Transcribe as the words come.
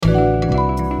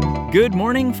Good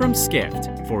morning from Skift.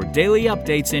 For daily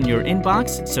updates in your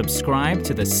inbox, subscribe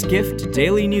to the Skift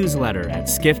Daily newsletter at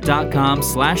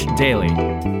skift.com/daily.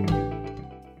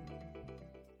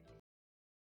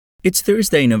 It's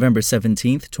Thursday, November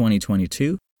 17th,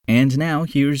 2022, and now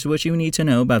here's what you need to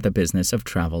know about the business of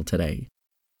travel today.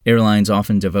 Airlines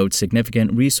often devote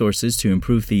significant resources to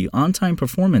improve the on-time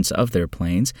performance of their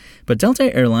planes, but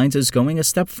Delta Air Lines is going a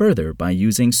step further by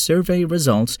using survey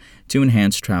results to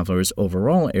enhance travelers'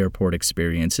 overall airport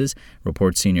experiences,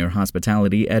 reports senior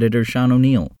hospitality editor Sean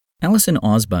O'Neill. Allison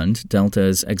Osbund,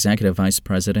 Delta's Executive Vice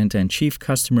President and Chief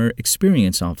Customer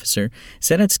Experience Officer,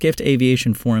 said at Skift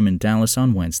Aviation Forum in Dallas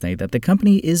on Wednesday that the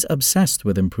company is obsessed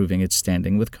with improving its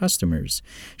standing with customers.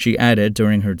 She added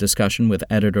during her discussion with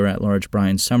editor-at-large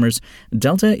Brian Summers,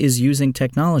 Delta is using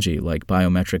technology like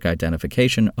biometric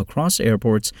identification across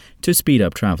airports to speed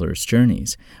up travelers'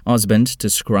 journeys. Osbund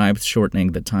described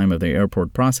shortening the time of the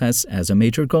airport process as a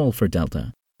major goal for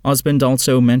Delta. Osbund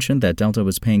also mentioned that Delta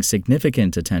was paying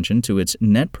significant attention to its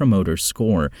Net Promoter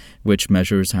Score, which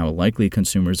measures how likely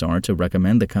consumers are to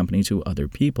recommend the company to other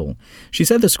people. She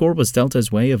said the score was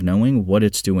Delta's way of knowing what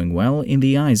it's doing well in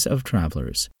the eyes of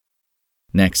travelers.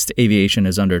 Next, aviation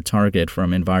is under target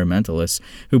from environmentalists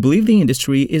who believe the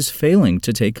industry is failing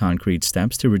to take concrete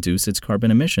steps to reduce its carbon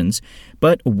emissions.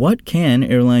 But what can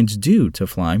airlines do to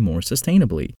fly more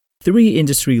sustainably? 3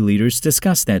 industry leaders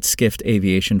discussed at Skift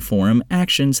Aviation Forum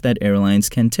actions that airlines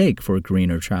can take for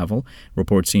greener travel,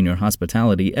 reports senior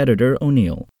hospitality editor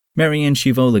O'Neill. Marianne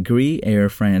Chivot-Legris, Air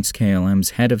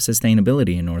France-KLM's head of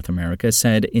sustainability in North America,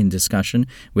 said in discussion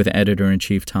with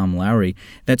editor-in-chief Tom Lowry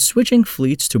that switching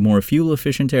fleets to more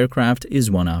fuel-efficient aircraft is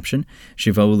one option.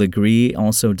 Chivot-Legris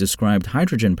also described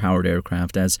hydrogen-powered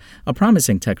aircraft as a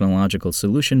promising technological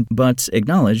solution, but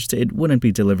acknowledged it wouldn't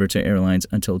be delivered to airlines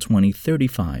until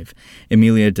 2035.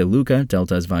 Emilia De Luca,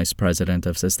 Delta's vice president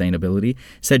of sustainability,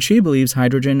 said she believes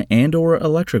hydrogen and/or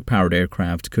electric-powered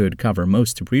aircraft could cover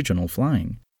most regional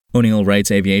flying. O'Neill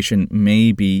writes aviation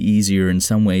may be easier in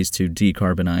some ways to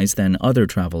decarbonize than other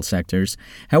travel sectors.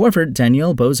 However,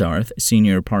 Danielle Bozarth,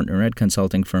 senior partner at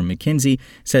consulting firm McKinsey,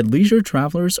 said leisure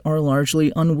travelers are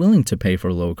largely unwilling to pay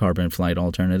for low-carbon flight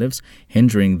alternatives,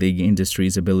 hindering the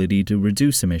industry's ability to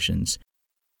reduce emissions.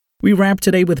 We wrap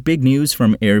today with big news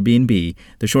from Airbnb.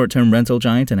 The short-term rental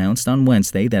giant announced on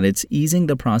Wednesday that it's easing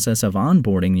the process of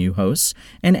onboarding new hosts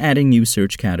and adding new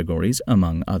search categories,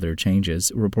 among other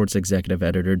changes, reports executive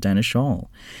editor Dennis Schall.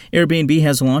 Airbnb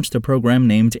has launched a program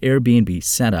named Airbnb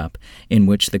Setup, in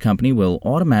which the company will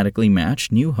automatically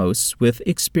match new hosts with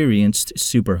experienced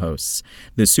superhosts.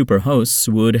 The superhosts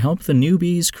would help the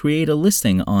newbies create a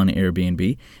listing on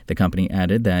Airbnb. The company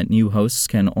added that new hosts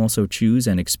can also choose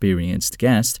an experienced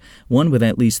guest, one with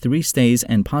at least 3 stays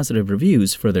and positive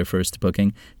reviews for their first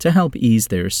booking, to help ease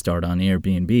their start on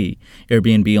Airbnb.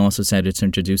 Airbnb also said it's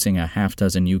introducing a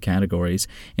half-dozen new categories,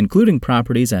 including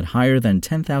properties at higher than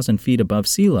 10,000 feet above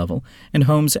sea level and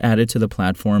homes added to the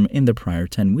platform in the prior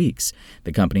 10 weeks.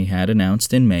 The company had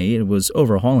announced in May it was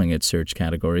overhauling its search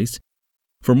categories.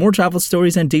 For more travel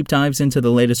stories and deep dives into the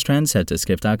latest trends, head to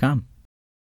skift.com.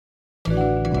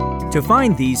 To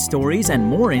find these stories and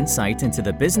more insight into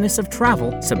the business of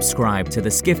travel, subscribe to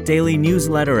the Skift Daily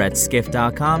newsletter at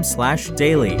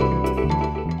skift.com/daily.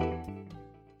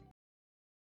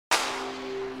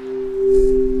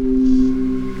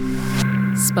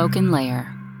 Spoken Layer.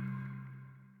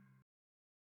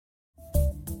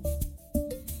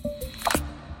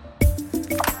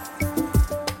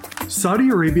 Saudi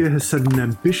Arabia has set an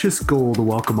ambitious goal to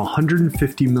welcome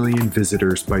 150 million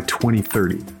visitors by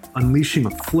 2030, unleashing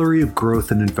a flurry of growth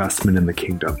and investment in the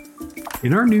kingdom.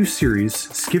 In our new series,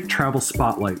 Skift Travel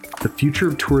Spotlight, The Future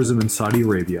of Tourism in Saudi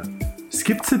Arabia,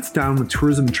 Skift sits down with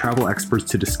tourism and travel experts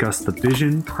to discuss the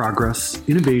vision, progress,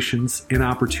 innovations, and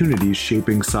opportunities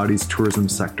shaping Saudi's tourism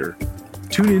sector.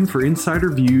 Tune in for insider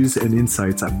views and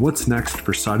insights on what's next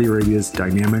for Saudi Arabia's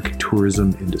dynamic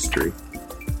tourism industry.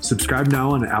 Subscribe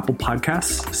now on Apple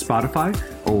Podcasts, Spotify,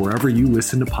 or wherever you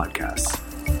listen to podcasts.